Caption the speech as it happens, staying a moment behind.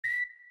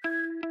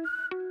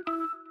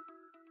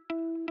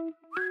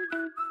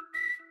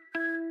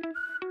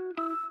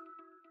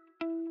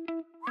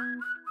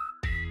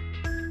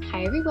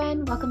Hi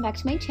everyone, welcome back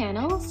to my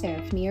channel,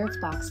 Sarah from Year of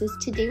Boxes.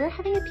 Today we're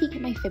having a peek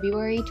at my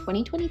February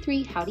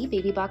 2023 Howdy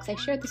Baby Box. I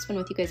share this one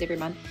with you guys every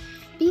month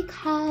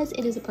because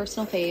it is a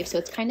personal fave, so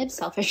it's kind of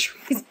selfish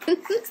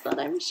reasons that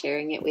I'm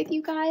sharing it with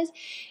you guys.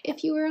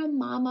 If you are a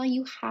mama,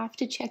 you have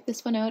to check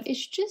this one out.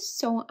 It's just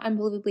so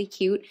unbelievably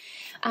cute.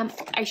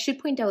 I should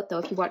point out though,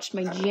 if you watched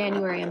my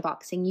January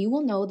unboxing, you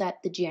will know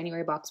that the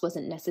January box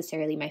wasn't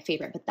necessarily my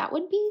favorite, but that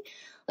would be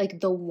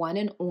like the one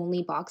and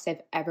only box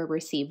I've ever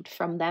received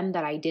from them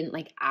that I didn't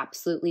like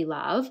absolutely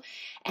love.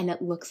 And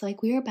it looks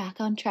like we are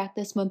back on track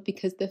this month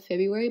because the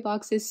February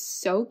box is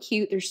so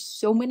cute. There's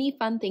so many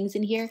fun things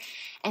in here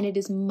and it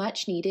is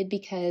much needed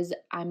because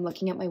I'm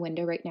looking at my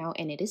window right now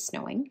and it is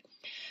snowing.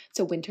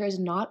 So winter is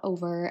not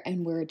over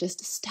and we're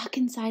just stuck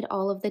inside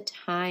all of the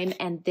time,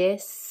 and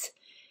this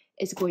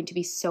is going to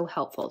be so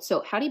helpful.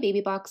 So Howdy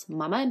Baby Box,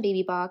 Mama and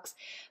Baby Box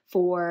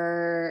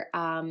for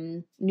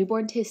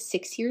newborn to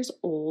 6 years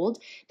old.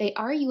 They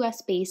are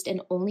US based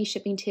and only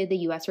shipping to the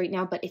US right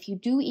now, but if you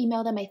do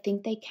email them, I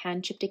think they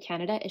can ship to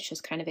Canada. It's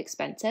just kind of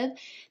expensive.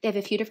 They have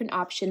a few different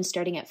options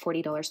starting at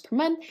 $40 per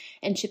month,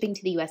 and shipping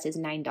to the US is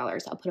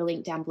 $9. I'll put a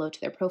link down below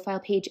to their profile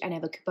page, and I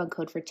have a coupon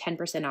code for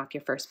 10% off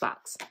your first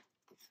box.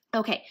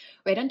 Okay,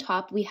 right on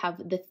top, we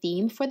have the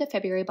theme for the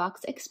February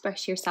box,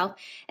 Express Yourself.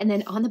 And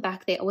then on the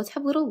back, they always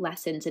have little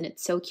lessons, and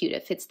it's so cute.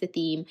 It fits the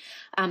theme.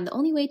 The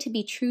only way to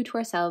be true to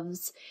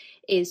ourselves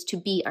is to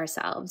be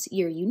ourselves.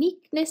 Your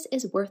uniqueness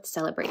is worth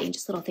celebrating,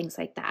 just little things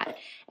like that.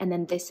 And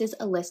then this is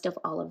a list of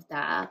all of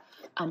the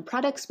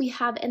products we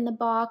have in the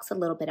box, a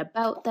little bit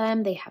about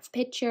them. They have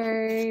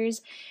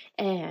pictures.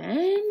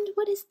 And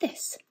what is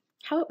this?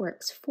 How it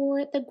works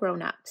for the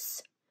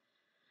grown-ups.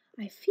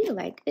 I feel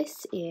like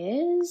this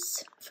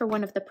is for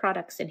one of the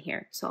products in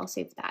here, so I'll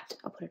save that.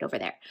 I'll put it over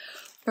there.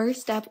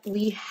 First up,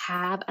 we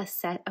have a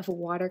set of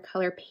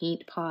watercolor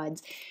paint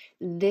pods.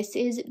 This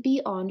is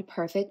beyond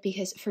perfect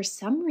because for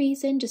some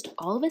reason, just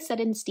all of a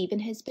sudden, Steven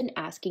has been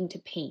asking to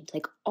paint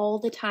like all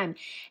the time,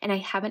 and I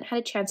haven't had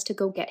a chance to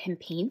go get him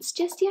paints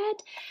just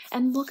yet.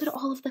 And look at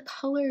all of the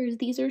colors.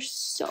 These are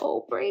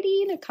so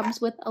pretty, and it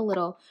comes with a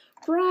little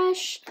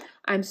brush.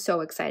 I'm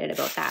so excited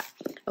about that.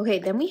 Okay,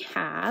 then we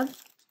have,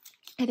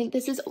 I think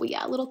this is, oh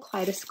yeah, a little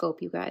kaleidoscope,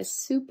 you guys.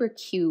 Super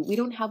cute. We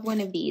don't have one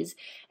of these,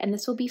 and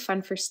this will be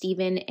fun for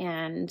Steven.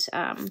 And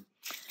how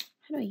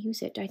do I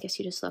use it? I guess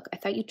you just look. I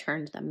thought you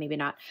turned them, maybe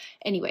not.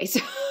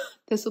 Anyways,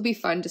 this will be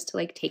fun just to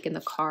like take in the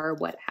car,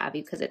 what have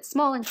you, because it's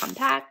small and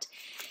compact.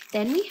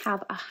 Then we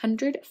have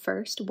 100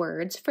 first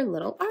words for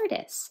little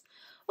artists.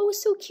 Oh,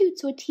 so cute.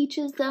 So it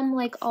teaches them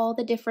like all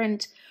the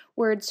different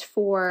words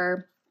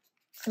for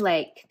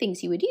like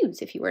things you would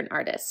use if you were an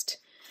artist,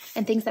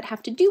 and things that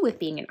have to do with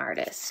being an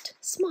artist.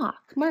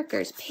 Smock,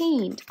 markers,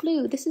 paint,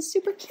 glue. This is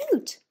super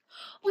cute.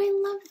 Oh,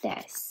 I love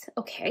this.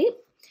 Okay,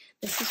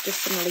 this is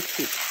just some really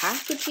cute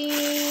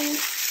packaging.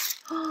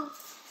 Oh,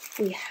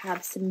 we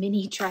have some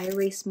mini dry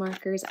erase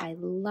markers. I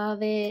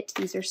love it.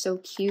 These are so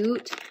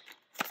cute.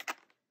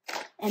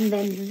 And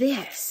then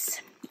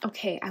this.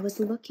 Okay, I was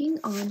looking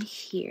on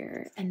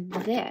here, and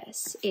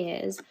this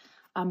is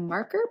a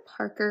marker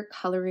Parker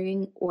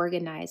coloring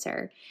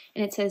organizer,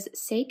 and it says,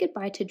 say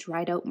goodbye to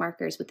dried out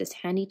markers with this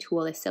handy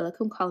tool. The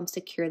silicone columns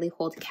securely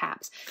hold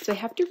caps. So I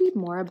have to read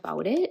more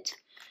about it,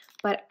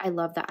 but I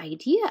love the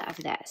idea of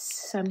this.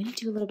 So I'm going to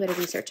do a little bit of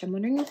research. I'm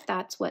wondering if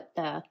that's what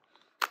the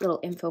little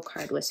info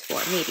card was for,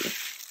 maybe.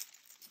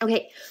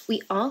 Okay,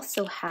 we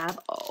also have,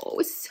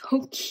 oh,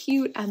 so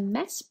cute, a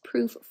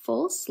mess-proof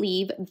full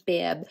sleeve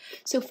bib.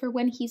 So for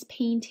when he's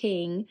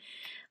painting.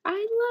 I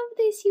love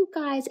this, you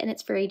guys, and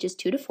it's for ages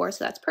 2 to 4,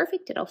 so that's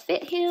perfect. It'll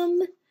fit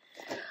him.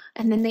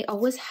 And then they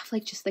always have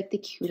like just like the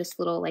cutest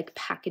little like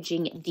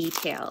packaging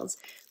details.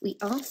 We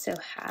also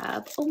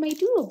have, oh, my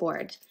doodle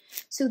board.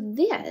 So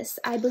this,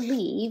 I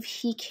believe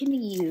he can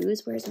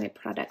use, where's my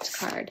product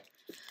card?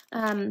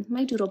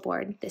 My doodle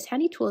board. This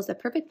handy tool is the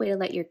perfect way to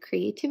let your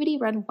creativity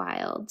run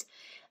wild.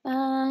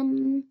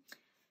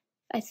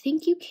 I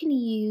think you can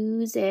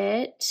use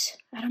it,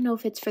 I don't know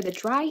if it's for the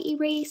dry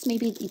erase,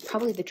 maybe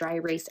probably the dry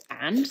erase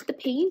and the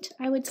paint,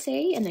 I would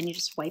say, and then you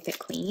just wipe it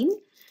clean.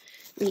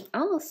 We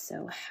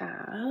also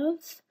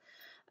have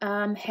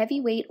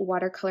heavyweight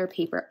watercolor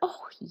paper.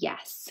 Oh,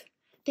 yes.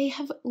 They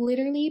have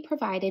literally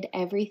provided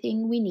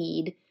everything we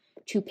need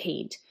to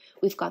paint.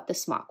 We've got the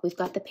smock, we've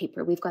got the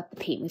paper, we've got the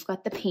paint, we've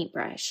got the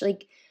paintbrush.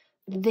 Like,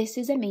 this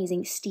is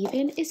amazing.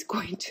 Steven is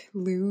going to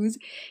lose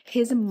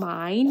his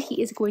mind.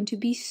 He is going to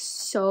be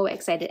so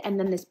excited. And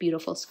then this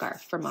beautiful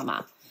scarf for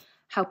Mama.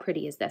 How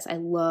pretty is this? I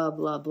love,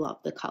 love, love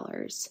the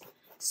colors.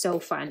 So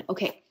fun.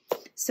 Okay,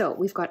 so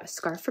we've got a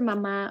scarf for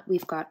Mama.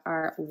 We've got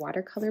our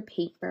watercolor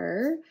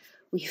paper.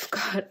 We've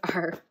got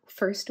our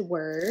first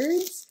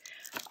words,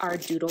 our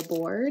doodle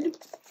board,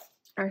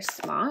 our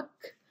smock,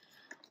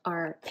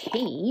 our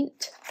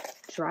paint,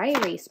 dry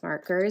erase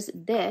markers.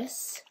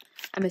 This,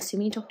 I'm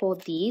assuming to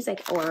hold these,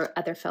 like, or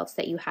other felts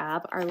that you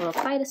have, our little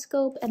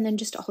kaleidoscope, and then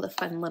just all the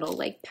fun little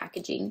like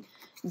packaging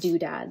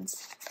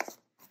doodads.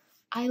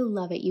 I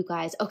love it, you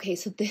guys. Okay,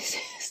 so this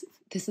is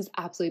This is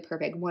absolutely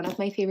perfect. One of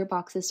my favorite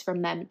boxes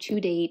from them to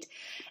date.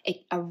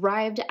 It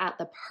arrived at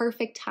the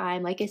perfect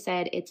time. Like I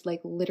said, it's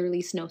like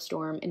literally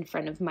snowstorm in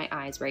front of my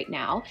eyes right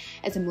now.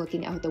 As I'm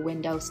looking out the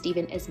window,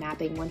 Steven is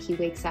napping. When he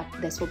wakes up,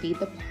 this will be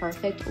the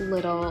perfect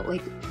little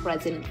like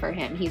present for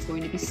him. He's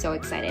going to be so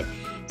excited.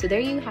 So there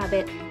you have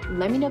it.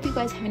 Let me know if you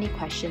guys have any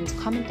questions.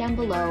 Comment down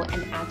below,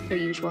 and as per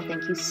usual,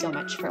 thank you so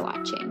much for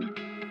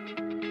watching.